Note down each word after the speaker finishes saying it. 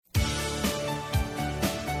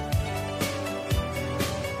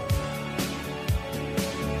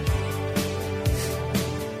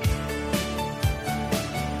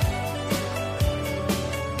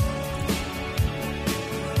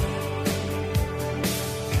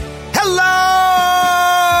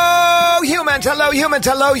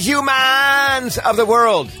hello humans of the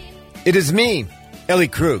world. It is me, Ellie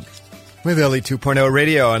Krug, with Ellie 2.0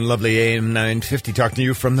 Radio on lovely AM 950, talking to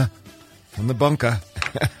you from the bunker.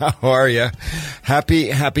 How are you?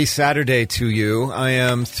 Happy Saturday to you. I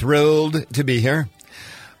am thrilled to be here.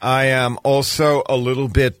 I am also a little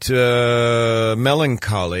bit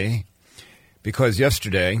melancholy because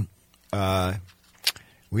yesterday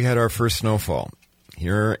we had our first snowfall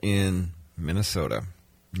here in Minnesota.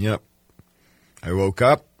 Yep. I woke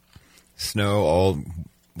up, snow, all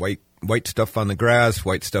white stuff on the grass,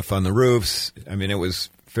 white stuff on the roofs. I mean, it was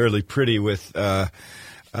fairly pretty with my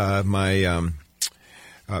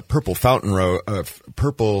purple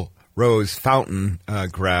rose fountain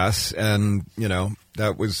grass, and you know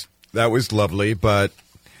that was lovely. But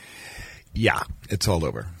yeah, it's all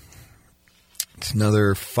over. It's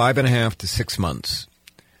another 5.5 to 6 months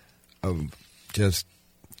of just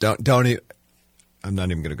don't even. I'm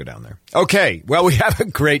not even going to go down there. Okay, well, we have a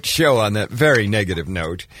great show on that very negative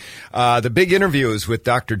note. The big interview is with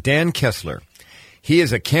Dr. Dan Kessler. He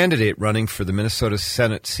is a candidate running for the Minnesota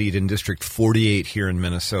Senate seat in District 48 here in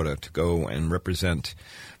Minnesota to go and represent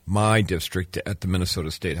my district at the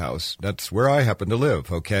Minnesota State House. That's where I happen to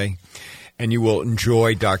live, okay? And you will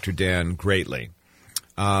enjoy Dr. Dan greatly.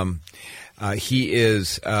 He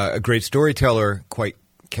is a great storyteller, quite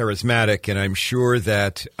charismatic, and I'm sure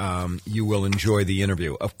that you will enjoy the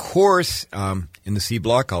interview. Of course, in the C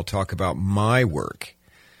Block, I'll talk about my work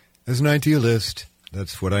as an idealist.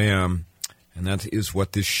 That's what I am, and that is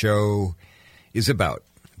what this show is about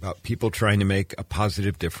people trying to make a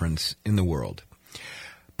positive difference in the world.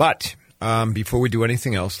 But before we do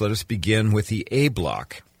anything else, let us begin with the A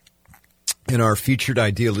Block in our featured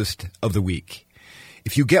idealist of the week.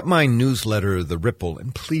 If you get my newsletter, The Ripple,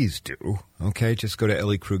 and please do, okay, just go to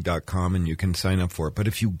elliekrug.com and you can sign up for it. But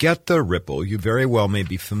if you get The Ripple, you very well may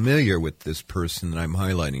be familiar with this person that I'm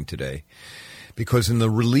highlighting today. Because in the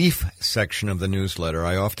relief section of the newsletter,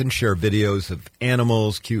 I often share videos of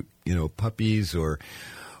animals, cute, puppies or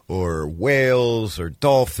whales or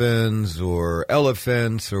dolphins or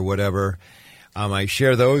elephants or whatever. I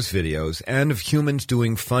share those videos and of humans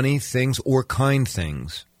doing funny things or kind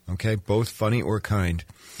things. Okay, both funny or kind.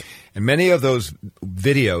 And many of those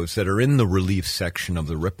videos that are in the relief section of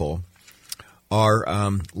The Ripple are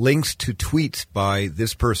links to tweets by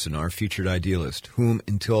this person, our featured idealist, whom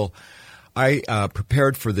until I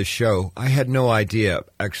prepared for the show, I had no idea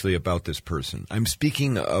actually about this person. I'm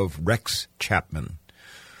speaking of Rex Chapman,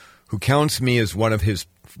 who counts me as one of his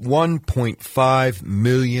 1.5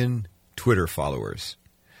 million Twitter followers.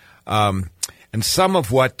 And some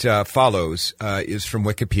of what follows is from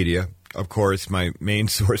Wikipedia, of course, my main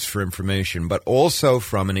source for information, but also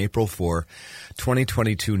from an April 4,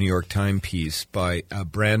 2022 New York Times piece by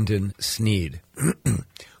Brandon Sneed.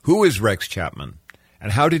 Who is Rex Chapman,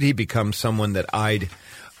 and how did he become someone that I'd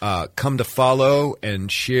come to follow and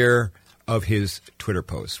share of his Twitter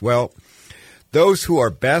posts? Well, those who are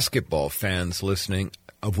basketball fans listening,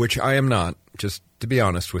 of which I am not, just to be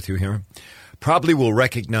honest with you here, probably will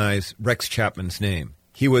recognize Rex Chapman's name.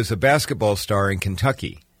 He was a basketball star in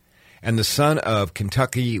Kentucky and the son of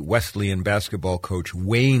Kentucky Wesleyan basketball coach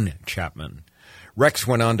Wayne Chapman. Rex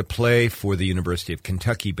went on to play for the University of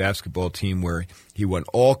Kentucky basketball team where he won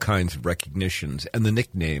all kinds of recognitions and the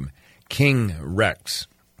nickname King Rex.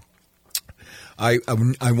 I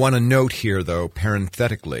want to note here, though,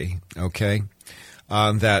 parenthetically, okay,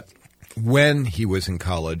 that when he was in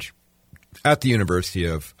college, at the University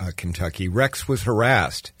of Kentucky, Rex was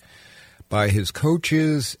harassed by his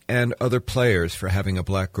coaches and other players for having a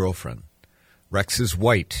black girlfriend. Rex is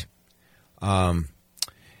white. And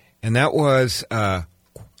that was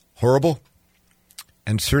horrible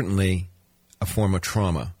and certainly a form of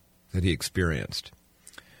trauma that he experienced.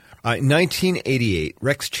 In 1988,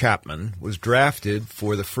 Rex Chapman was drafted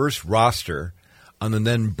for the first roster on the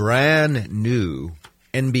then brand new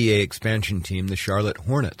NBA expansion team, the Charlotte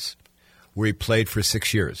Hornets, where he played for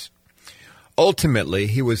 6 years. Ultimately,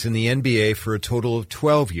 he was in the NBA for a total of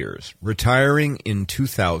 12 years, retiring in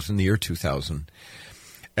the year 2000,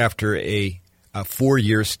 after a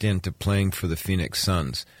 4-year stint of playing for the Phoenix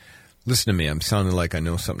Suns. Listen to me, I'm sounding like I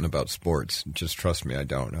know something about sports. Just trust me, I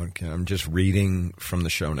don't. Okay? I'm just reading from the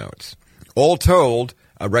show notes. All told,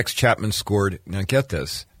 Rex Chapman scored, now get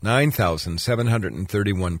this,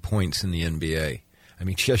 9,731 points in the NBA. I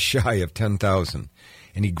mean, just shy of 10,000.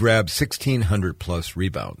 And he grabbed 1,600-plus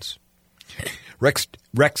rebounds.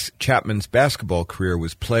 Rex Chapman's basketball career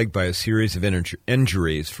was plagued by a series of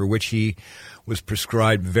injuries for which he was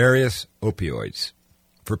prescribed various opioids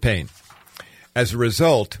for pain. As a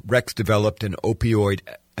result, Rex developed an opioid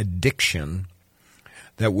addiction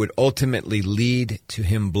that would ultimately lead to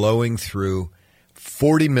him blowing through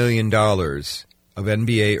 $40 million of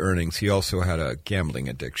NBA earnings. He also had a gambling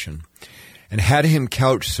addiction and had him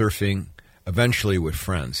couch surfing eventually with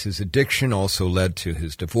friends. His addiction also led to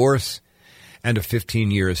his divorce and a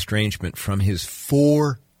 15-year estrangement from his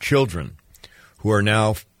 4 children, who are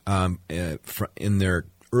now in their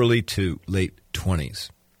early to late 20s.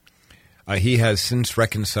 He has since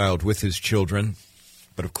reconciled with his children,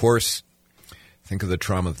 but of course, think of the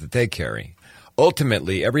trauma that they carry.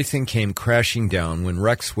 Ultimately, everything came crashing down when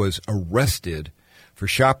Rex was arrested for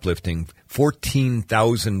shoplifting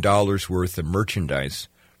 $14,000 worth of merchandise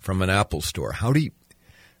from an Apple store. How do you...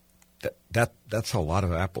 That's a lot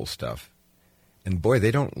of Apple stuff. And boy, they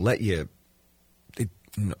don't let you...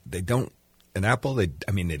 They don't... In Apple, they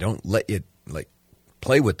don't let you,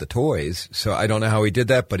 play with the toys. So I don't know how he did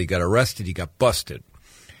that, but he got arrested. He got busted.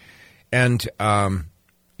 And,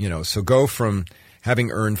 so go from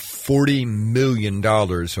having earned $40 million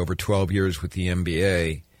over 12 years with the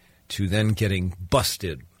NBA to then getting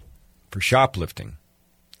busted for shoplifting.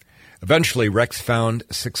 Eventually, Rex found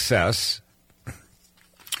success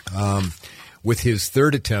with his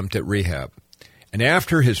third attempt at rehab. And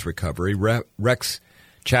after his recovery, Rex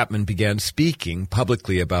Chapman began speaking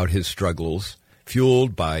publicly about his struggles,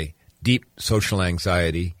 fueled by deep social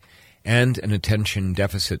anxiety and an attention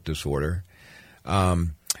deficit disorder,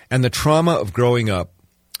 and the trauma of growing up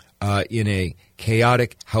in a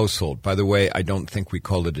chaotic household. By the way, I don't think we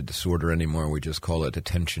call it a disorder anymore. We just call it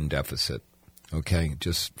attention deficit. Okay,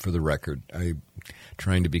 just for the record. I'm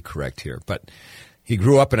trying to be correct here. But he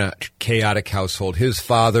grew up in a chaotic household. His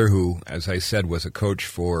father, who, as I said, was a coach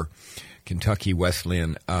for Kentucky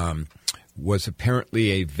Wesleyan, was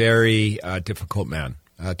apparently a very difficult man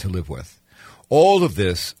to live with. All of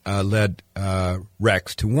this led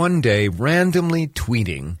Rex to one day randomly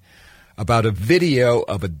tweeting about a video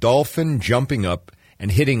of a dolphin jumping up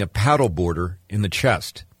and hitting a paddleboarder in the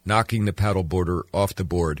chest, knocking the paddleboarder off the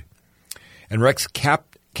board. And Rex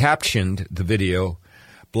captioned the video,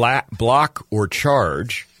 "Block or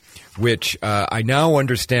Charge," which I now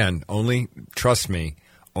understand. Trust me,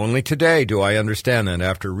 only today do I understand that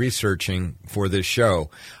after researching for this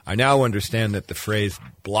show. I now understand that the phrase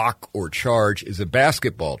block or charge is a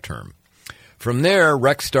basketball term. From there,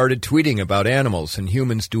 Rex started tweeting about animals and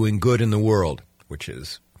humans doing good in the world, which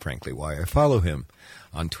is, frankly, why I follow him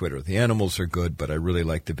on Twitter. The animals are good, but I really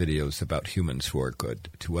like the videos about humans who are good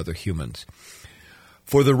to other humans.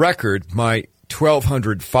 For the record, my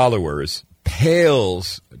 1,200 followers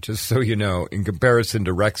pales, just so you know, in comparison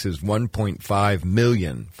to Rex's 1.5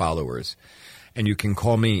 million followers. And you can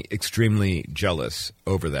call me extremely jealous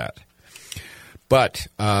over that. But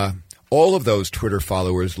all of those Twitter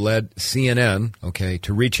followers led CNN,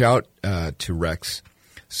 to reach out to Rex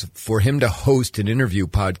for him to host an interview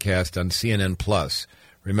podcast on CNN Plus.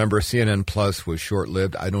 Remember, CNN Plus was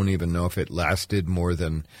short-lived. I don't even know if it lasted more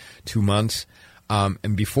than 2 months.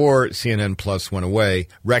 And before CNN Plus went away,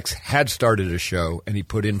 Rex had started a show, and he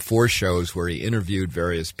put in 4 shows where he interviewed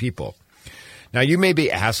various people. Now, you may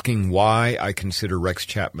be asking why I consider Rex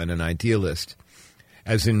Chapman an idealist,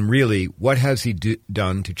 as in really, what has he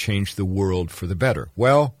done to change the world for the better?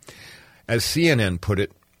 Well, as CNN put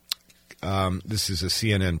it, this is a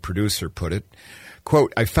CNN producer put it,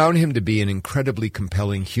 quote, "I found him to be an incredibly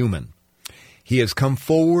compelling human. He has come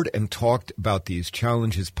forward and talked about these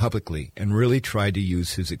challenges publicly and really tried to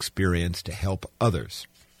use his experience to help others."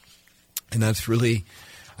 And that's really,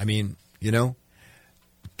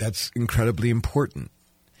 that's incredibly important.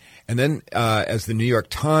 And then, as the New York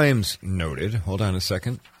Times noted, hold on a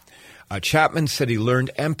second, Chapman said he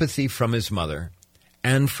learned empathy from his mother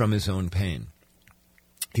and from his own pain.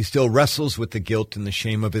 He still wrestles with the guilt and the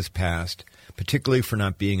shame of his past, particularly for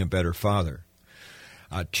not being a better father.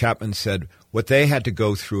 Chapman said what they had to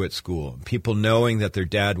go through at school, people knowing that their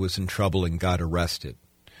dad was in trouble and got arrested.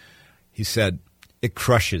 He said, "It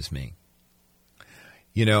crushes me."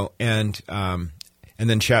 And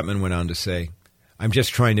then Chapman went on to say, "I'm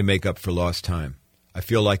just trying to make up for lost time. I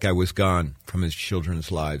feel like I was gone from his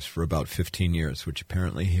children's lives for about 15 years, which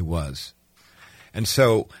apparently he was." And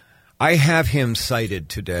so I have him cited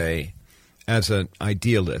today as an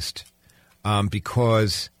idealist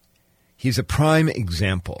because he's a prime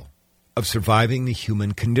example of surviving the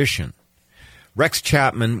human condition. Rex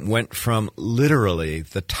Chapman went from literally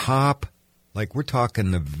the top, like we're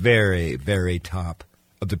talking the very, very top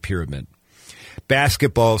of the pyramid.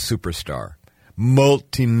 Basketball superstar,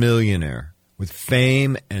 multimillionaire, with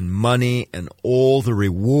fame and money and all the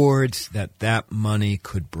rewards that money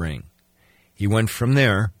could bring. He went from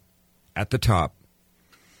there, at the top,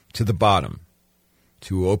 to the bottom,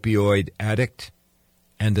 to opioid addict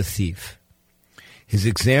and a thief. His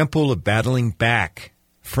example of battling back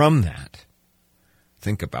from that,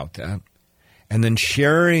 think about that, and then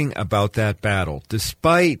sharing about that battle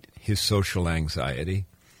despite his social anxiety,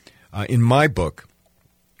 in my book,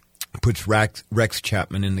 puts Rex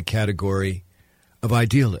Chapman in the category of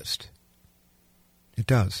idealist. It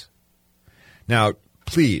does. Now,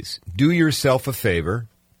 please do yourself a favor,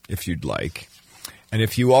 if you'd like, and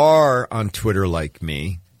if you are on Twitter like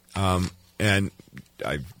me, and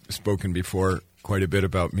I've spoken before quite a bit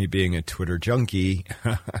about me being a Twitter junkie,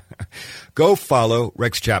 go follow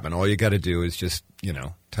Rex Chapman. All you got to do is just,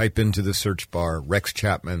 type into the search bar, Rex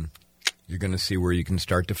Chapman. You're going to see where you can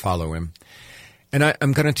start to follow him. And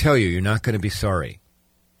I'm going to tell you, you're not going to be sorry.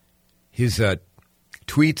 His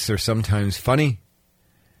tweets are sometimes funny,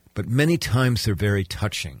 but many times they're very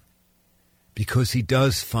touching, because he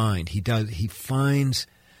finds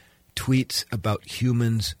tweets about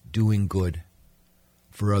humans doing good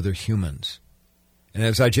for other humans. And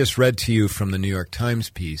as I just read to you from the New York Times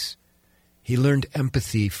piece, he learned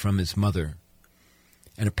empathy from his mother.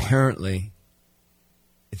 And apparently,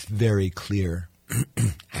 it's very clear,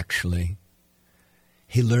 actually,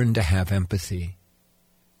 he learned to have empathy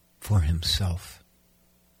for himself.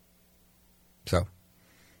 So,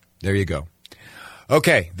 there you go.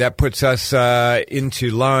 Okay, that puts us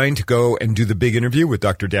into line to go and do the big interview with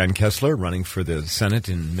Dr. Dan Kessler, running for the Senate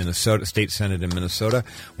in Minnesota, State Senate in Minnesota.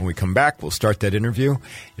 When we come back, we'll start that interview.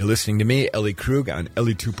 You're listening to me, Ellie Krug, on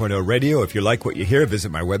Ellie 2.0 Radio. If you like what you hear,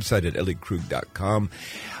 visit my website at elliekrug.com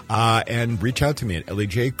and reach out to me at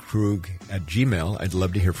elliejkrug@gmail.com. I'd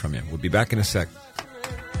love to hear from you. We'll be back in a sec.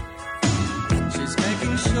 She's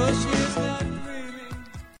making sure she's not dreaming.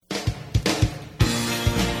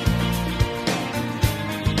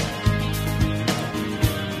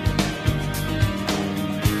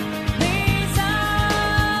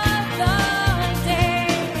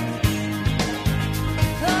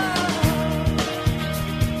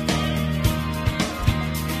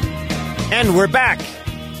 And we're back.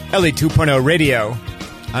 Ellie 2.0 Radio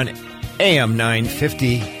on AM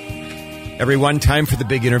 950. Everyone, time for the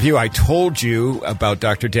big interview. I told you about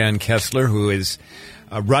Dr. Dan Kessler, who is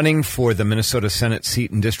running for the Minnesota Senate seat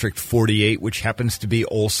in District 48, which happens to be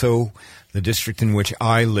also the district in which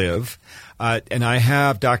I live. And I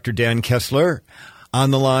have Dr. Dan Kessler on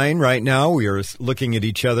the line right now. We are looking at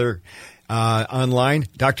each other online.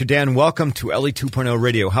 Dr. Dan, welcome to Ellie 2.0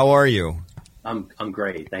 Radio. How are you? I'm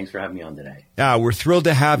great. Thanks for having me on today. We're thrilled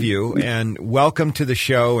to have you, and welcome to the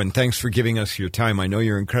show, and thanks for giving us your time. I know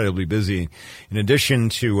you're incredibly busy. In addition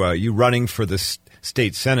to you running for the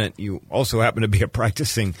state senate, you also happen to be a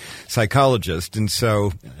practicing psychologist, and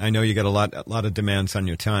so I know you got a lot of demands on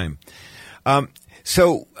your time. One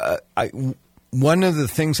of the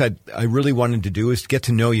things I really wanted to do is get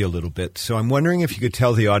to know you a little bit. So I'm wondering if you could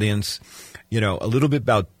tell the audience, a little bit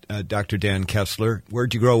about Dr. Dan Kessler.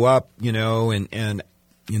 Where'd you grow up, and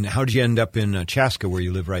how did you end up in Chaska, where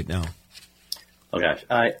you live right now? Oh, gosh.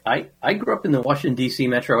 I grew up in the Washington, D.C.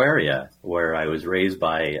 metro area, where I was raised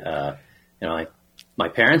by, my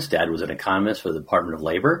parents' dad was an economist for the Department of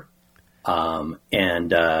Labor,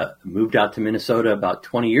 and moved out to Minnesota about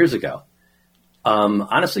 20 years ago.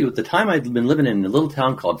 Honestly, at the time, I'd been living in a little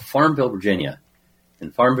town called Farmville, Virginia.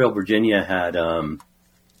 And Farmville, Virginia had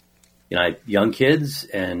young kids,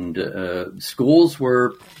 and schools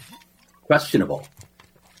were questionable.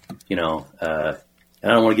 And I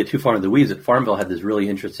don't want to get too far into the weeds, but Farmville had this really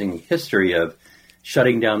interesting history of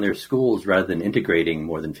shutting down their schools rather than integrating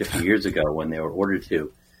more than 50 years ago when they were ordered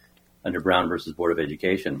to under Brown versus Board of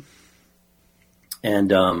Education.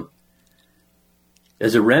 And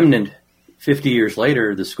as a remnant, 50 years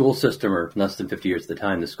later, the school system, or less than 50 years at the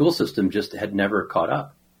time, the school system just had never caught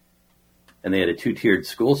up. And they had a two-tiered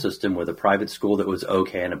school system with a private school that was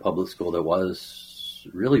okay and a public school that was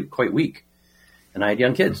really quite weak. And I had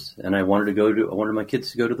young kids, and I wanted my kids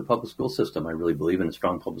to go to the public school system. I really believe in a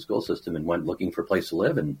strong public school system, and went looking for a place to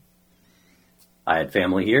live. And I had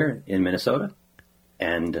family here in Minnesota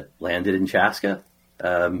and landed in Chaska.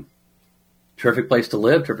 Terrific place to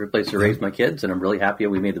live, terrific place to raise my kids, and I'm really happy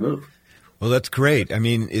we made the move. Well, that's great. I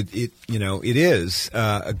mean, it is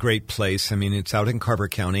a great place. I mean, it's out in Carver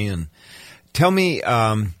County. And tell me,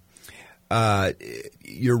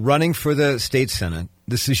 you're running for the state senate.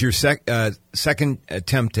 This is your second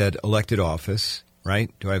attempt at elected office,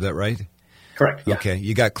 right? Do I have that right? Correct. Yeah. Okay.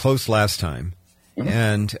 You got close last time. Mm-hmm.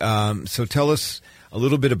 And so tell us a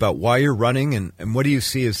little bit about why you're running, and what do you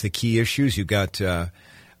see as the key issues? You got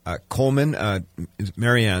Coleman,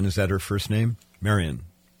 Marianne, is that her first name? Marianne.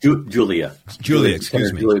 Julia.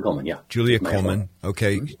 Excuse me. Julia Coleman, yeah. Julia Coleman.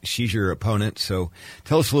 Okay, she's your opponent. So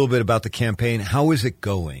tell us a little bit about the campaign. How is it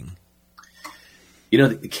going?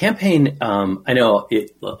 The campaign, I know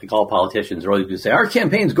like all politicians are always going to say, our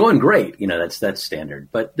campaign's going great. That's standard.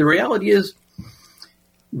 But the reality is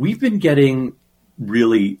we've been getting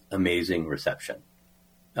really amazing reception.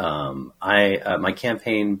 My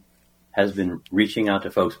campaign has been reaching out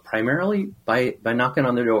to folks primarily by knocking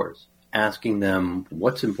on their doors, asking them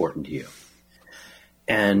what's important to you.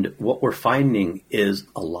 And what we're finding is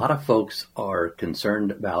a lot of folks are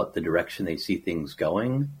concerned about the direction they see things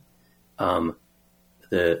going.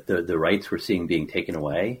 The rights we're seeing being taken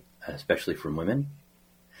away, especially from women,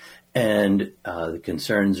 and the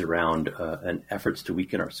concerns around and efforts to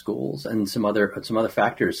weaken our schools, and some other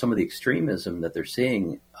factors, some of the extremism that they're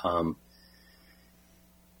seeing.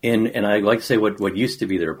 And I like to say what used to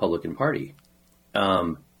be the Republican Party,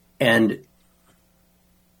 and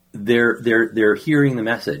they're hearing the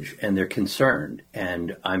message and they're concerned.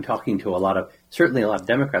 And I'm talking to certainly a lot of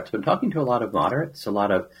Democrats, but I'm talking to a lot of moderates, a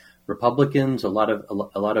lot of Republicans, a lot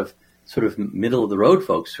of sort of middle of the road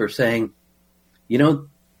folks who are saying, the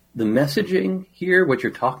messaging here, what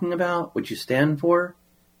you're talking about, what you stand for,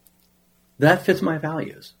 that fits my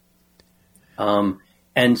values.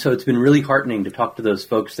 And so it's been really heartening to talk to those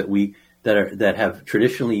folks that have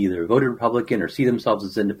traditionally either voted Republican or see themselves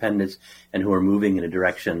as independents and who are moving in a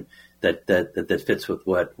direction that fits with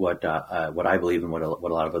what I believe and what a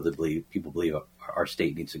lot of other people believe our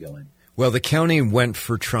state needs to go in. Well, the county went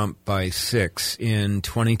for Trump by 6 in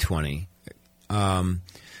 2020.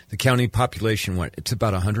 The county population it's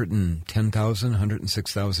about 110,000,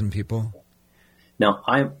 106,000 people. Now,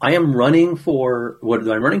 I am running for, what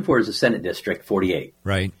I'm running for is a Senate District 48.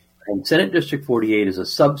 Right. And Senate District 48 is a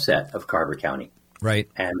subset of Carver County. Right.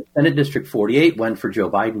 And Senate District 48 went for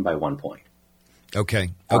Joe Biden by 1 point.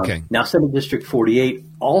 Okay. Now, Senate District 48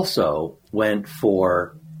 also went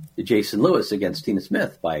for Jason Lewis against Tina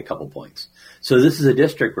Smith by a couple points. So this is a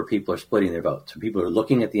district where people are splitting their votes. So people are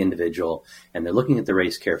looking at the individual and they're looking at the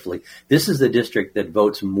race carefully. This is the district that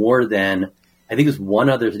votes more than, I think there's one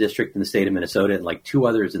other district in the state of Minnesota and like 2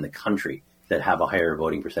 others in the country that have a higher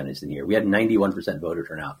voting percentage than here. We had 91% voter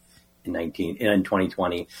turnout in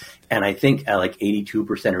 2020, and I think like 82% or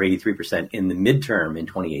 83% in the midterm in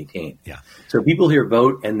 2018. Yeah. So people here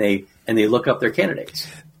vote and they look up their candidates.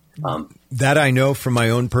 That I know from my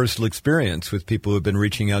own personal experience with people who have been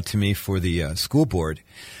reaching out to me for the school board.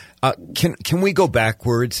 Can we go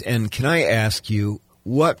backwards, and can I ask you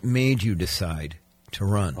what made you decide to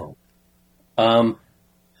run?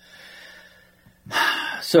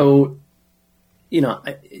 So, you're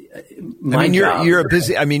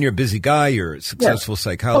a busy guy. You're a successful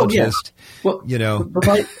psychologist. Oh, yeah. Well,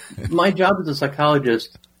 but my job as a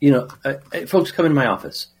psychologist, folks come in my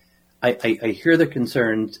office. I hear the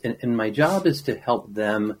concerns, and my job is to help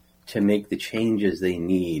them to make the changes they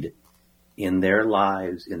need in their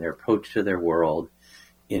lives, in their approach to their world,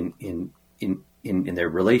 in their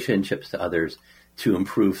relationships to others, to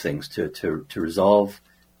improve things, to resolve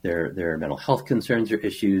their mental health concerns or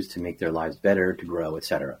issues, to make their lives better, to grow,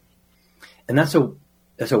 etc. And that's a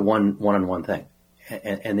one-on-one thing,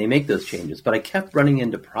 and they make those changes. But I kept running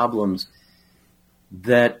into problems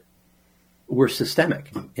that were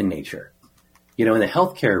systemic in nature. In the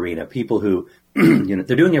healthcare arena, people who,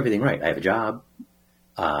 they're doing everything right. I have a job.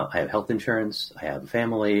 I have health insurance. I have a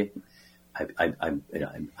family.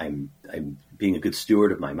 I'm being a good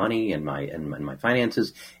steward of my money and my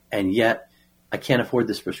finances, and yet I can't afford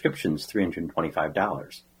this prescription. It's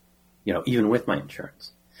 $325. Even with my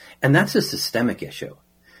insurance, and that's a systemic issue.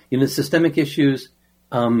 Systemic issues.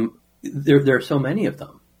 There are so many of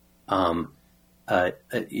them.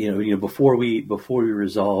 Before we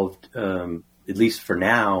resolved, at least for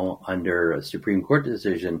now, under a Supreme Court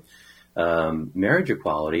decision, marriage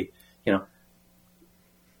equality.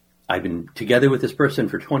 I've been together with this person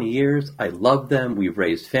for 20 years. I love them. We've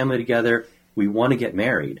raised family together. We want to get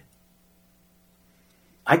married.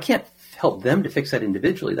 I can't help them to fix that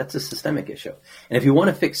individually. That's a systemic issue. And if you want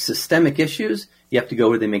to fix systemic issues, you have to go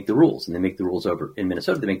where they make the rules. And they make the rules over in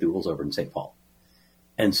Minnesota. They make the rules over in St. Paul.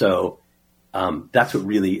 And so that's what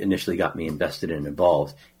really initially got me invested and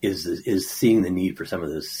involved is seeing the need for some of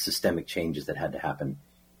those systemic changes that had to happen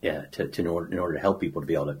in order to help people to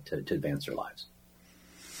be able to advance their lives.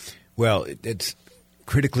 Well, it's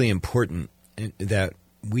critically important that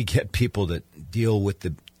we get people that deal with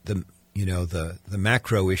the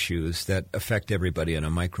macro issues that affect everybody on a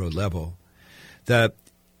micro level. Now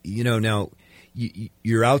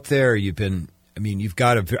you're out there. You've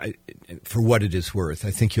got for what it is worth,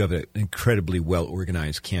 I think you have an incredibly well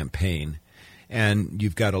organized campaign, and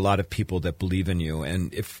you've got a lot of people that believe in you.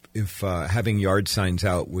 And if having yard signs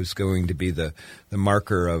out was going to be the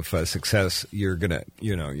marker of success, you're gonna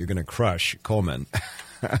crush Coleman.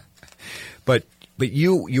 But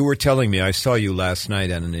you were telling me, I saw you last night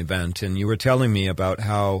at an event, and you were telling me about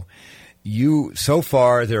how so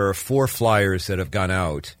far there are 4 flyers that have gone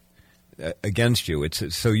out against you.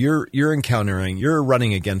 So you're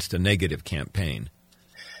running against a negative campaign.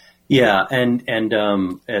 Yeah, and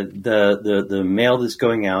the mail that's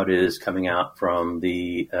going out is coming out from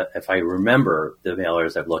the if I remember the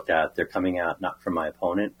mailers I've looked at, they're coming out not from my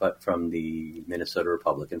opponent but from the Minnesota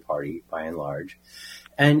Republican Party by and large,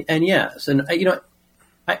 and yes, and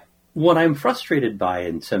what I'm frustrated by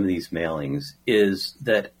in some of these mailings is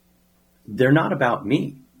that they're not about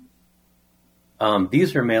me.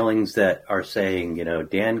 These are mailings that are saying,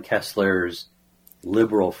 Dan Kessler's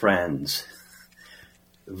liberal friends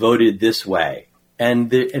voted this way. And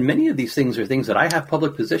many of these things are things that I have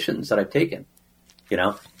public positions that I've taken.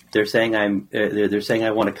 They're saying they're saying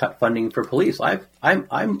I want to cut funding for police. I'm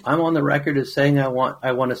on the record as saying I want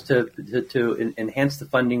us to enhance the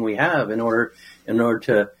funding we have in order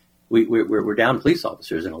to we're down police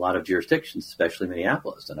officers in a lot of jurisdictions, especially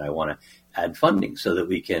Minneapolis, and I want to add funding so that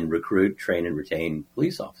we can recruit, train, and retain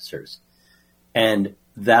police officers. And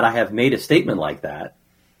that I have made a statement like that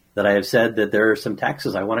I have said that there are some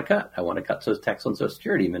taxes I want to cut. I want to cut tax on Social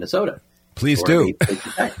Security in Minnesota. Please do.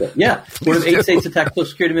 Yeah, one of 8 states to tax Social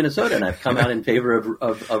Security in Minnesota, and I've come out in favor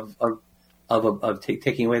of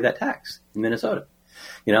taking away that tax in Minnesota.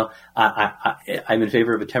 I'm in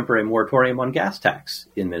favor of a temporary moratorium on gas tax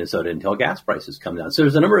in Minnesota until gas prices come down. So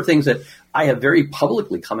there's a number of things that I have very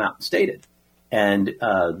publicly come out and stated. And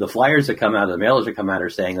the flyers that come out, the mailers that come out are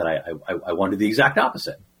saying that I want to do the exact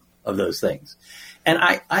opposite of those things. And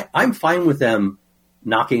I'm fine with them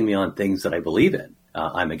knocking me on things that I believe in.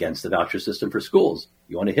 I'm against the voucher system for schools.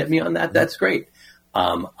 You want to hit me on that? That's great.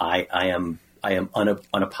 I am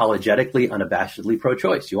unapologetically, unabashedly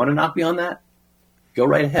pro-choice. You want to knock me on that? Go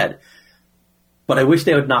right ahead. But I wish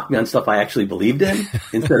they would knock me on stuff I actually believed in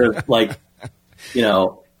instead of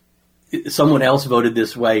someone else voted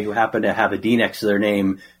this way who happened to have a D next to their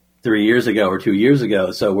name 3 years ago or 2 years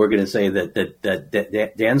ago. So we're going to say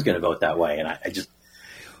that Dan's going to vote that way. And I just,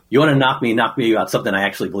 you want to knock me about something I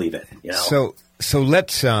actually believe in. So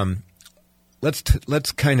let's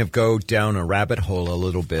kind of go down a rabbit hole a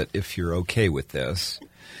little bit if you're okay with this.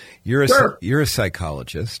 You're a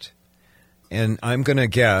psychologist. And I'm going to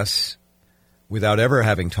guess, without ever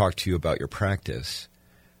having talked to you about your practice,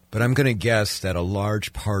 but I'm going to guess that a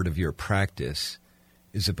large part of your practice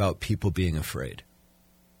is about people being afraid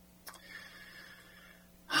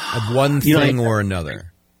of one thing or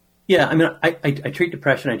another. Yeah, I mean, I treat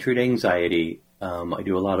depression, I treat anxiety. I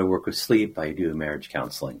do a lot of work with sleep. I do marriage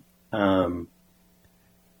counseling.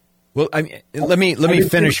 Well, let me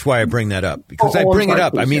finish why I bring that up, because I bring it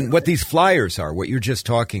up. I mean, what these flyers are, what you're just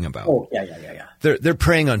talking about. Oh, yeah. They're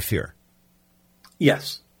preying on fear.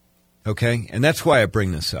 Yes. Okay, and that's why I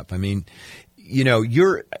bring this up. I mean,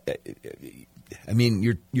 you're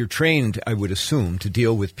trained, I would assume, to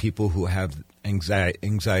deal with people who have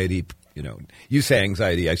anxiety. You say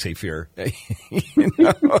anxiety, I say fear. Okay,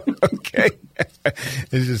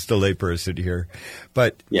 it's just a layperson here,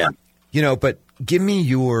 but yeah. But give me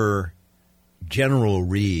your general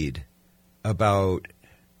read about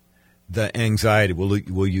the anxiety.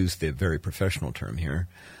 We'll use the very professional term here.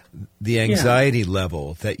 The anxiety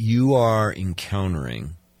level that you are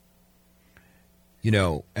encountering,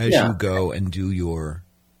 as you go and do your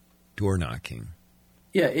door knocking.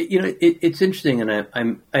 Yeah, it's interesting, and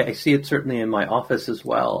I see it certainly in my office as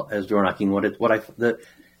well as door knocking. One of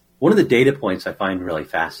the data points I find really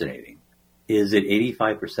fascinating is that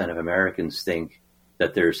 85% of Americans think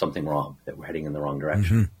that there's something wrong, that we're heading in the wrong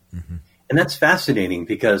direction. Mm-hmm, mm-hmm. And that's fascinating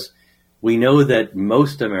because we know that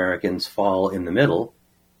most Americans fall in the middle,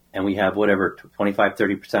 and we have 25,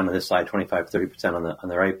 30% on this side, 25, 30% on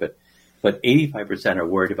the right, but 85% are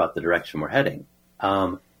worried about the direction we're heading.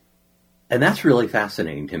 And that's really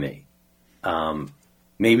fascinating to me.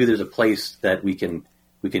 Maybe there's a place that we can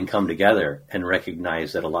come together and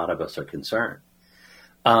recognize that a lot of us are concerned.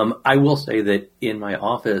 I will say that in my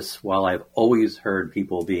office, while I've always heard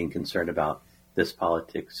people being concerned about this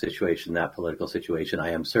politics situation, that political situation,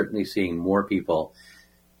 I am certainly seeing more people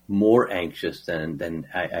more anxious than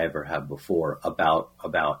I ever have before about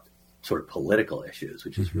sort of political issues,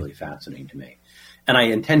 which is really fascinating to me. And I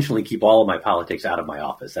intentionally keep all of my politics out of my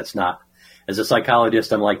office. That's not, as a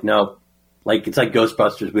psychologist, I'm like, no. It's like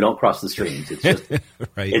Ghostbusters. We don't cross the streams. It's just,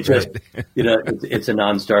 it's a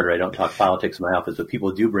non-starter. I don't talk politics in my office, but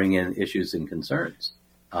people do bring in issues and concerns.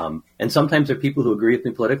 And sometimes there are people who agree with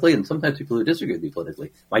me politically, and sometimes people who disagree with me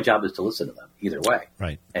politically. My job is to listen to them either way,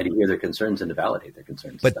 right, and to hear their concerns and to validate their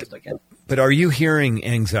concerns as best I can. But are you hearing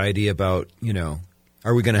anxiety about,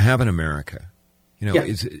 are we going to have an America?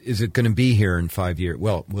 Is it going to be here in 5 years?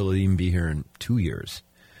 Well, will it even be here in 2 years?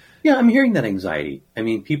 Yeah, I'm hearing that anxiety. I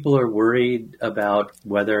mean, people are worried about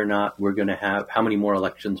whether or not we're going to have, how many more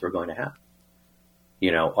elections we're going to have.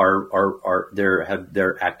 There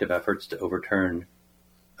are active efforts to overturn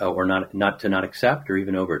or not accept or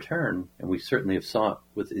even overturn, and we certainly have saw it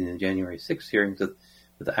within the January 6th hearings with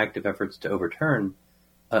the active efforts to overturn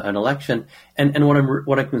an election. And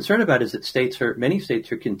what I'm concerned about is that many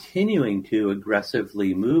states are continuing to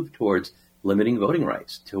aggressively move towards limiting voting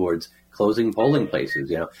rights, towards closing polling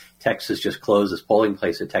places. Texas just closed this polling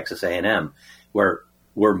place at Texas A&M, where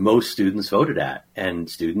most students voted at, and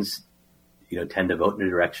students, tend to vote in a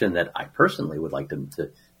direction that I personally would like them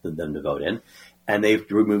to vote in. And they've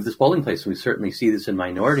removed this polling place. We certainly see this in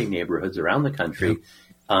minority neighborhoods around the country,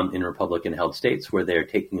 in Republican-held states, where they're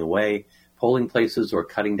taking away polling places or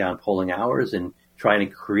cutting down polling hours and trying to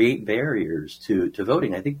create barriers to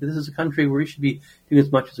voting. I think this is a country where we should be doing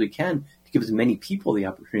as much as we can to give as many people the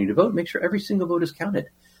opportunity to vote, make sure every single vote is counted.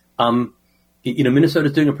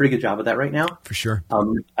 Minnesota's doing a pretty good job of that right now. For sure.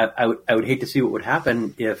 I would hate to see what would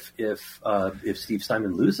happen if Steve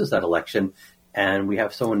Simon loses that election and we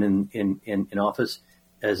have someone in office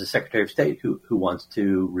as a Secretary of State who wants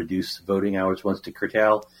to reduce voting hours, wants to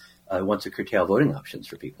curtail voting options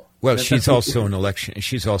for people. Well, she's also an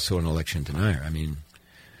election denier. I mean,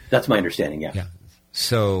 that's my understanding. Yeah. Yeah.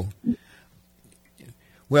 So,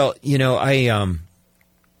 well, and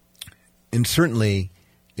certainly,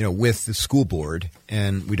 with the school board,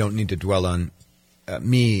 and we don't need to dwell on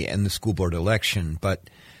me and the school board election, but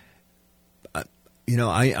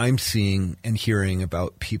I'm seeing and hearing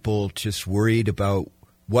about people just worried about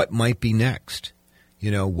what might be next.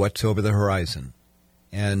 What's over the horizon,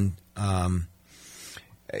 and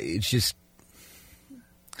it's just.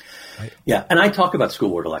 And I talk about school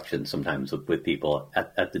board elections sometimes with people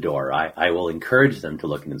at the door. I will encourage them to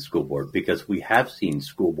look into the school board because we have seen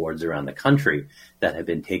school boards around the country that have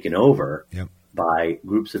been taken over by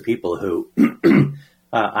groups of people who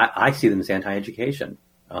I see them as anti-education.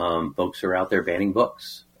 Folks are out there banning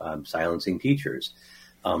books, silencing teachers,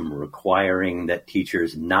 requiring that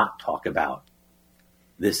teachers not talk about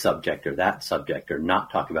this subject or that subject or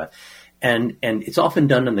not talk about. And it's often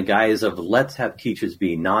done in the guise of let's have teachers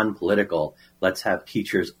be non-political. Let's have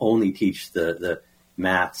teachers only teach the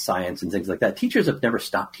math, science, and things like that. Teachers have never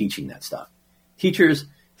stopped teaching that stuff. Teachers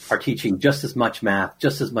are teaching just as much math,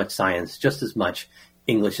 just as much science, just as much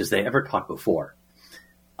English as they ever taught before.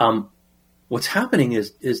 What's happening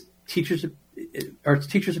is teachers are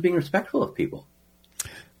being respectful of people.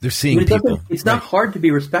 They're seeing people. It's not hard to be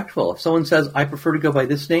respectful. If someone says, I prefer to go by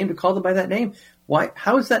this name, to call them by that name. Why?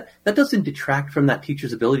 How is that? That doesn't detract from that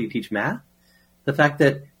teacher's ability to teach math. The fact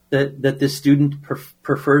that this student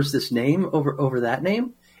prefers this name over that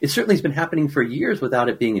name, it certainly has been happening for years without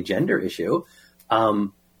it being a gender issue.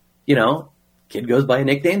 Kid goes by a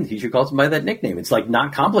nickname, the teacher calls him by that nickname. It's like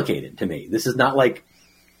not complicated to me. This is not like,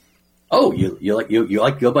 oh, you like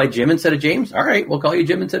to go by Jim instead of James? All right, we'll call you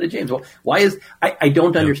Jim instead of James. Well, why is I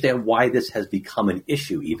don't understand why this has become an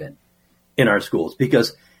issue even in our schools,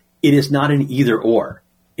 because it is not an either or.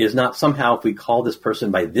 It is not somehow if we call this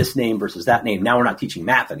person by this name versus that name, now we're not teaching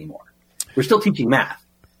math anymore. We're still teaching math.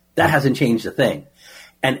 That hasn't changed a thing.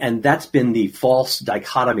 And that's been the false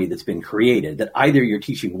dichotomy that's been created, that either you're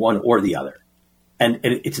teaching one or the other. And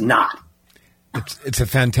it's not. It's a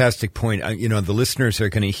fantastic point. The listeners are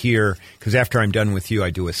going to hear, because after I'm done with you,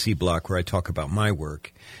 I do a C block where I talk about my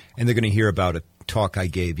work, and they're going to hear about a talk I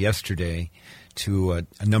gave yesterday to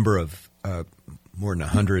a number of more than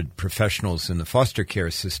 100 professionals in the foster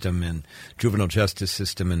care system and juvenile justice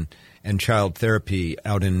system and child therapy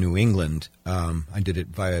out in New England. I did it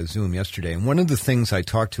via Zoom yesterday, and one of the things I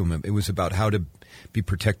talked to them, it was about how to be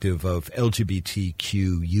protective of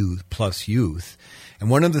LGBTQ youth. And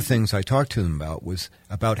one of the things I talked to them about was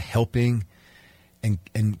about helping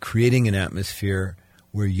and creating an atmosphere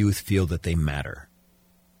where youth feel that they matter.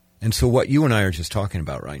 And so what you and I are just talking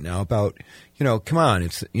about right now about, come on,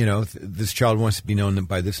 it's, this child wants to be known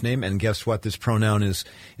by this name, and guess what? This pronoun is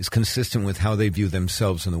consistent with how they view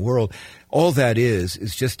themselves in the world. All that is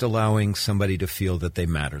just allowing somebody to feel that they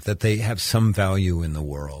matter, that they have some value in the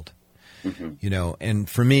world. Mm-hmm. And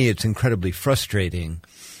for me, it's incredibly frustrating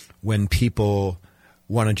when people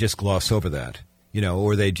want to just gloss over that,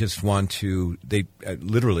 or they just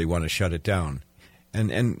literally want to shut it down.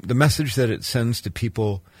 And the message that it sends to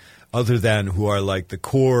people other than who are like the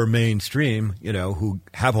core mainstream, who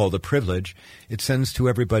have all the privilege. It sends to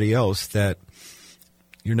everybody else that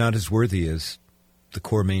you're not as worthy as the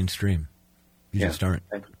core mainstream. You just aren't.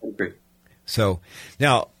 I agree. So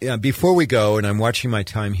now, before we go, and I'm watching my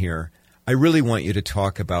time here, I really want you to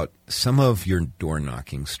talk about some of your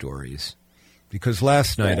door-knocking stories. Because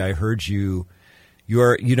last night I heard you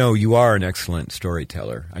are an excellent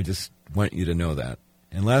storyteller. I just want you to know that.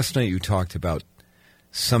 And last night you talked about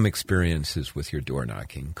some experiences with your door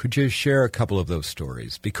knocking. Could you share a couple of those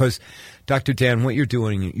stories? Because, Dr. Dan, what you're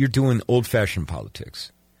doing old-fashioned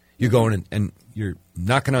politics. You're going and you're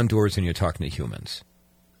knocking on doors and you're talking to humans.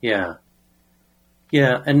 Yeah.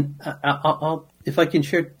 Yeah, and I'll if I can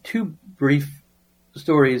share two brief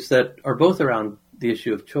stories that are both around the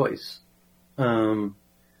issue of choice. The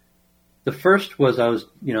first was I was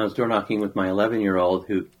door knocking with my 11-year-old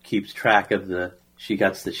who keeps track of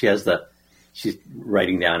she's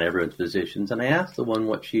writing down everyone's positions, and I asked the one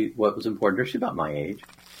what was important to her. She's about my age,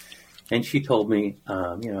 and she told me,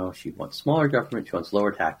 she wants smaller government, she wants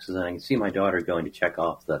lower taxes, and I can see my daughter going to check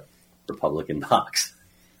off the Republican box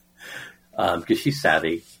because she's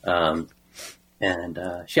savvy. And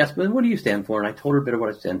she asked me, "What do you stand for?" And I told her a bit of what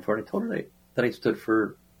I stand for. And I told her that I stood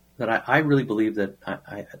for that. I really believe that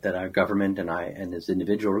that our government and as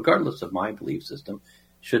individual, regardless of my belief system,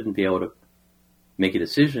 shouldn't be able to make a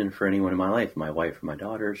decision for anyone in my life, my wife or my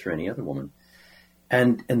daughters or any other woman.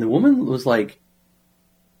 And the woman was like,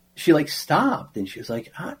 she stopped and she was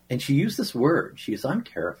like, and she used this word. She goes, "I'm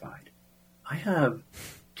terrified. I have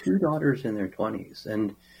 2 daughters in their 20s,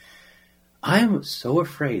 and I am so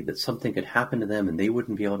afraid that something could happen to them and they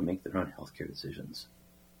wouldn't be able to make their own healthcare decisions."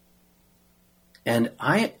 And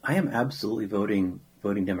I am absolutely voting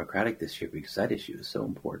Democratic this year because that issue is so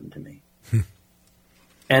important to me.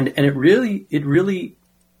 and it really it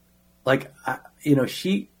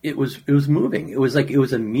was moving. It was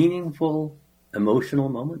a meaningful, emotional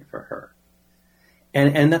moment for her.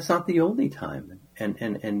 And that's not the only time. And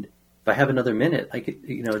if I have another minute, I could,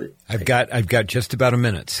 I've got just about a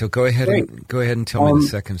minute, so go ahead and tell me the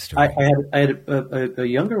second story. I had a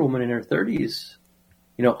younger woman in her 30s.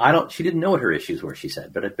 She didn't know what her issues were, she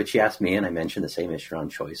said, but she asked me, and I mentioned the same issue on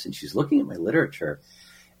choice, and she's looking at my literature,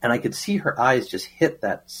 and I could see her eyes just hit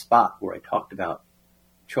that spot where I talked about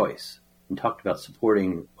choice and talked about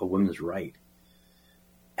supporting a woman's right.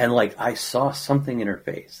 And I saw something in her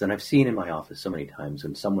face that I've seen in my office so many times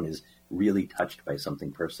when someone is really touched by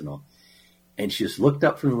something personal. And she just looked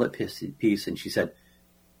up from the lit piece and she said,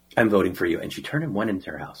 "I'm voting for you." And she turned and went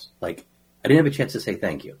into her house. I didn't have a chance to say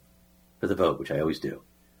thank you for the vote, which I always do.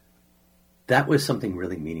 That was something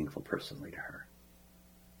really meaningful personally to her.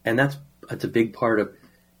 And that's a big part of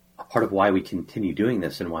why we continue doing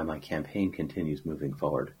this and why my campaign continues moving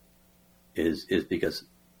forward is because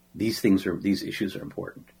these issues are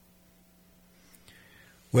important.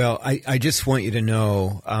 Well, I just want you to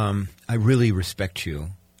know I really respect you,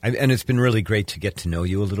 and it's been really great to get to know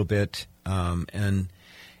you a little bit. And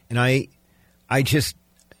I just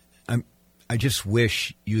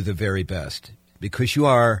wish you the very best because you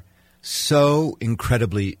are so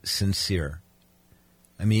incredibly sincere.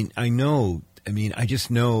 I just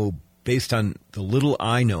know based on the little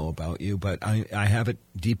I know about you, but I have it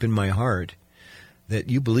deep in my heart that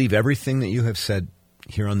you believe everything that you have said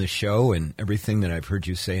here on the show and everything that I've heard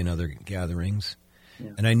you say in other gatherings.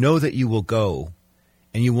 Yeah. And I know that you will go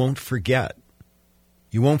and you won't forget.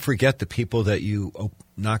 You won't forget the people that you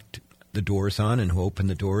knocked the doors on and who opened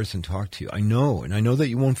the doors and talked to you. I know, and I know that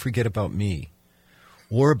you won't forget about me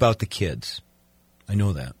or about the kids. I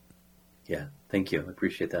know that. Yeah, thank you. I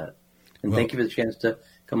appreciate that. And thank you for the chance to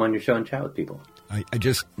come on your show and chat with people. I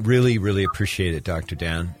just really, really appreciate it, Dr.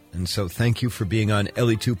 Dan. And so thank you for being on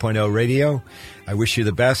LE 2.0 Radio. I wish you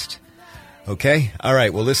the best. Okay? All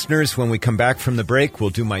right. Well, listeners, when we come back from the break, we'll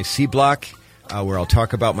do my C block where I'll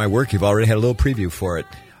talk about my work. You've already had a little preview for it.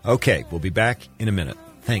 Okay. We'll be back in a minute.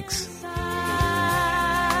 Thanks.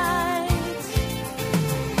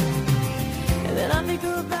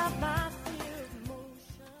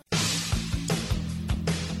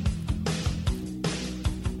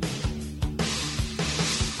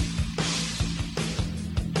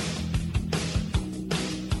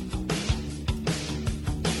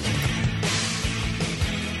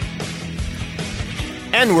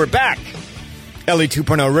 And we're back. LE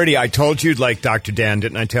 2.0 Radio. I told you you'd like Dr. Dan,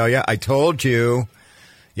 didn't I tell you? I told you.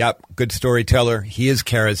 Yep, good storyteller. He is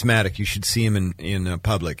charismatic. You should see him in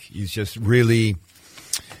public. He's just really,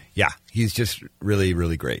 he's just really,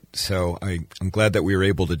 really great. So I'm glad that we were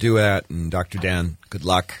able to do that. And Dr. Dan, good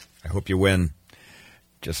luck. I hope you win.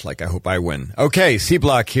 just like I hope I win. Okay, C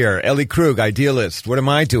Block here. Ellie Krug, idealist. What am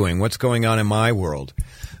I doing? What's going on in my world?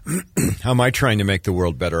 How am I trying to make the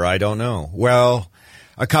world better? I don't know. Well,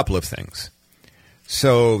 a couple of things.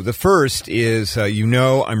 So the first is,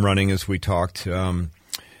 I'm running, as we talked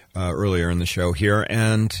earlier in the show here,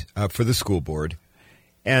 and for the school board.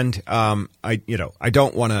 And I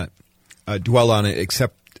don't want to dwell on it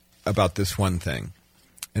except about this one thing.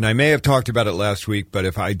 And I may have talked about it last week, but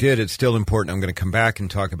if I did, it's still important. I'm going to come back and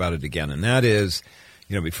talk about it again. And that is,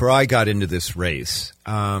 before I got into this race,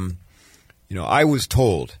 I was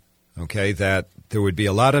told, that there would be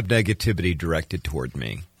a lot of negativity directed toward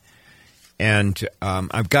me. And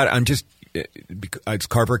it's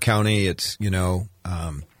Carver County. It's,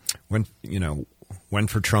 went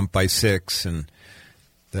for Trump by 6. And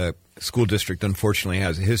the school district, unfortunately,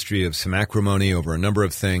 has a history of some acrimony over a number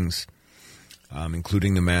of things,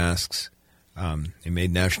 including the masks. They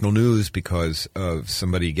made national news because of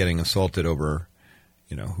somebody getting assaulted over,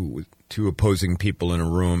 two opposing people in a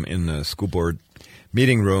room in the school board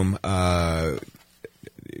meeting room,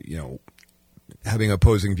 having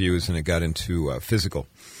opposing views, and it got into physical.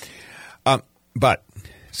 But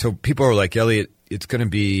so people are like, Elliot, it's going to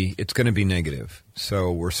be negative.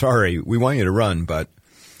 So we're sorry. We want you to run,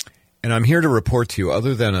 and I'm here to report to you,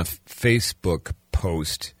 other than a Facebook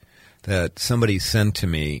post that somebody sent to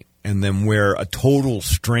me, and then where a total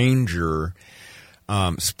stranger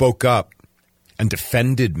spoke up and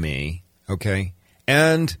defended me,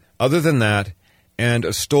 and other than that, and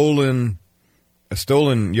a stolen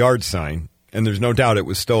yard sign, and there's no doubt it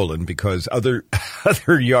was stolen because other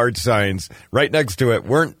yard signs right next to it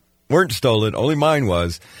weren't stolen, only mine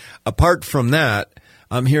was. Apart from that,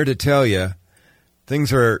 I'm here to tell you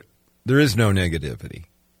there is no negativity.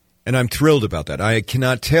 And I'm thrilled about that. I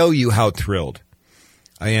cannot tell you how thrilled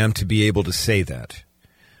I am to be able to say that.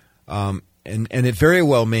 And it very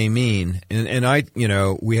well may mean, and I,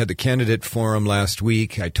 we had the candidate forum last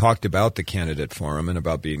week. I talked about the candidate forum and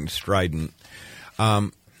about being strident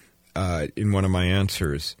in one of my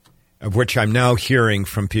answers, of which I'm now hearing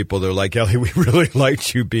from people. They're like, Ellie, we really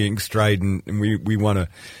liked you being strident, and we want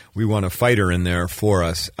a fighter in there for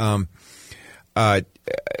us.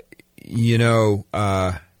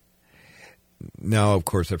 Now, of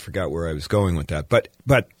course, I forgot where I was going with that. But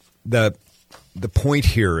the point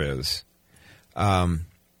here is,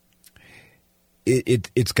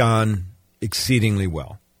 it's gone exceedingly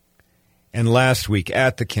well. And last week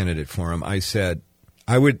at the candidate forum, I said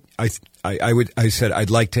I'd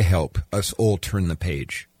like to help us all turn the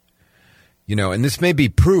page. And this may be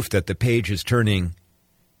proof that the page is turning.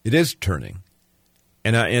 It is turning,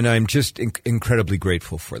 and I'm just incredibly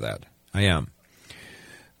grateful for that. I am.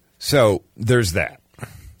 So there's that.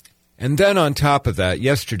 And then on top of that,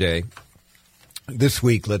 this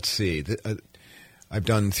week, let's see. I've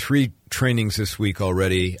done 3 trainings this week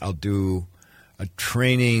already. I'll do a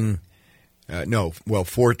training,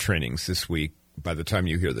 4 trainings this week by the time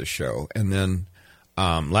you hear this show. And then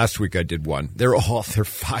last week I did 1. They're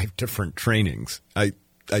 5 different trainings. I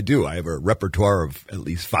have a repertoire of at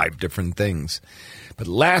least 5 different things. But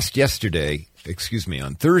on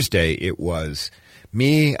Thursday, it was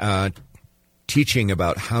me teaching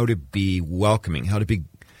about how to be welcoming, how to be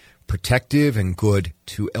protective and good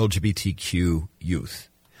to LGBTQ youth,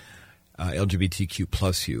 LGBTQ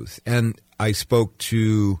plus youth. And I spoke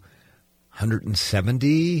to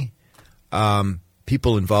 170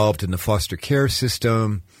 people involved in the foster care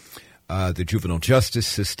system, the juvenile justice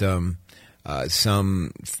system,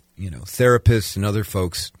 some therapists and other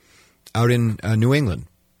folks out in New England.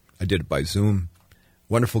 I did it by Zoom.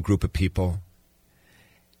 Wonderful group of people.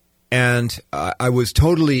 And I was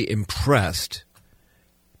totally impressed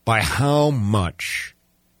by how much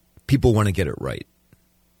people want to get it right.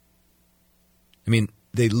 I mean,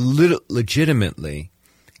 they legitimately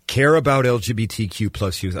care about LGBTQ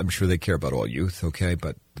plus youth. I'm sure they care about all youth,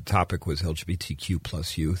 but the topic was LGBTQ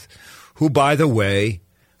plus youth, who, by the way,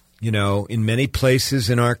 in many places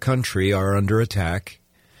in our country are under attack,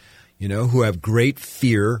 who have great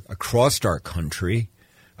fear across our country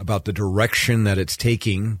about the direction that it's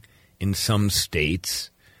taking in some states.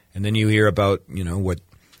 And then you hear about, what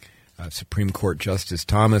Supreme Court Justice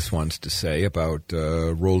Thomas wants to say about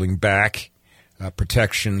rolling back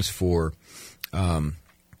protections for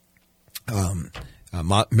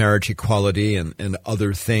marriage equality and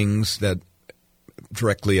other things that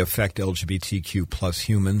directly affect LGBTQ plus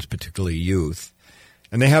humans, particularly youth.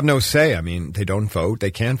 And they have no say. I mean, they don't vote. They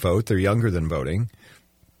can't vote. They're younger than voting.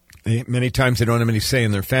 Many times they don't have any say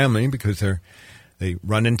in their family because they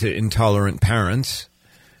run into intolerant parents,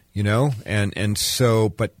 and so,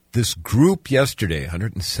 but this group yesterday,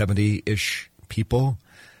 170-ish people,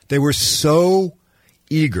 They were so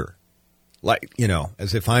eager, like,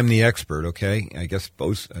 as if I'm the expert, okay? I guess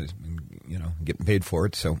both, getting paid for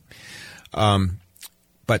it, so.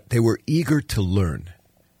 But they were eager to learn.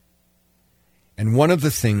 And one of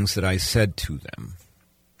the things that I said to them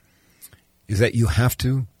is that you have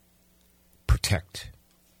to protect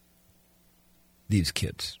these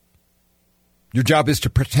kids. Your job is to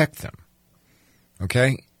protect them,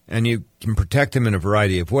 okay? And you can protect them in a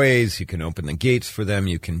variety of ways. You can open the gates for them.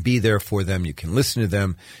 You can be there for them. You can listen to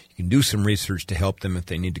them. You can do some research to help them if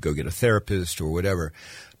they need to go get a therapist or whatever.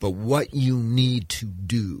 But what you need to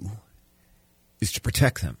do is to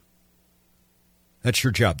protect them. That's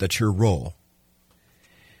your job. That's your role.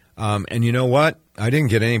 And you know what? I didn't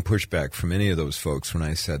get any pushback from any of those folks when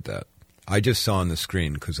I said that. I just saw on the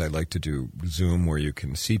screen, because I like to do Zoom where you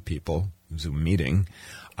can see people, Zoom meeting.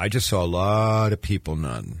 I just saw a lot of people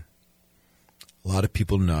nodding. A lot of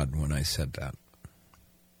people nod when I said that.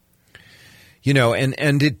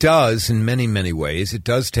 And it does, in many, many ways, it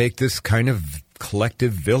does take this kind of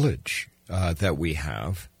collective village that we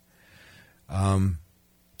have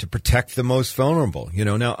to protect the most vulnerable.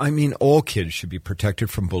 Now, I mean, all kids should be protected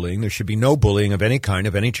from bullying. There should be no bullying of any kind,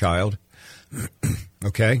 of any child.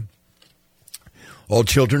 Okay? All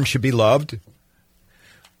children should be loved.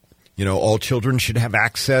 All children should have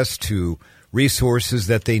access to resources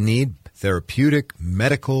that they need, therapeutic,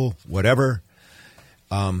 medical, whatever.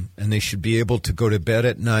 And they should be able to go to bed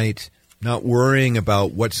at night not worrying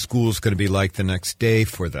about what school's going to be like the next day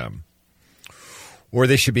for them. Or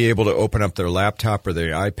they should be able to open up their laptop or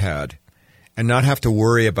their iPad and not have to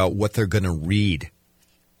worry about what they're going to read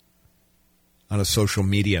on a social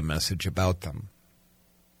media message about them.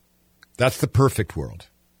 That's the perfect world.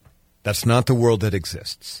 That's not the world that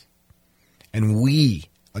exists. And we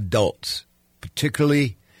adults,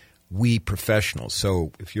 particularly we professionals,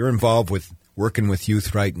 so if you're involved with working with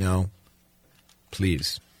youth right now,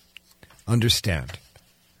 please understand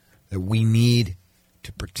that we need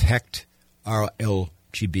to protect our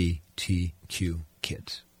LGBTQ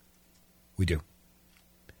kids. We do.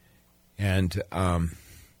 And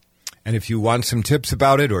if you want some tips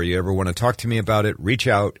about it or you ever want to talk to me about it, reach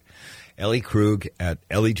out. Ellie Krug at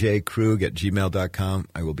ellejkrug@gmail.com.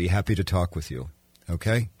 I will be happy to talk with you.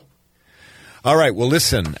 Okay? All right. Well,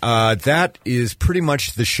 listen, that is pretty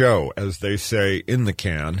much the show, as they say in the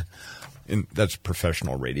can. That's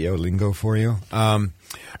professional radio lingo for you.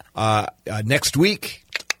 Next week,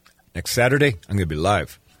 next Saturday, I'm going to be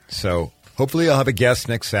live. So hopefully I'll have a guest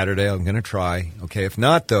next Saturday. I'm going to try. Okay. If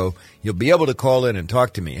not, though, you'll be able to call in and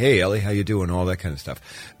talk to me. Hey, Ellie, how you doing? All that kind of stuff.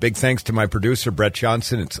 Big thanks to my producer, Brett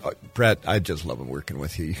Johnson. Brett, I just love working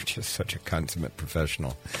with you. You're just such a consummate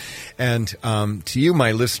professional. And to you,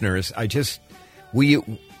 my listeners,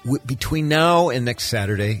 between now and next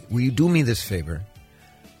Saturday, will you do me this favor?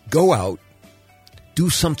 Go out, do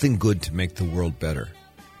something good to make the world better.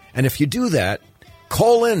 And if you do that,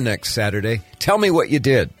 call in next Saturday. Tell me what you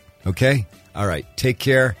did. Okay? All right. Take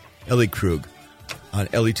care. Ellie Krug on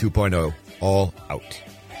Ellie 2.0. All out.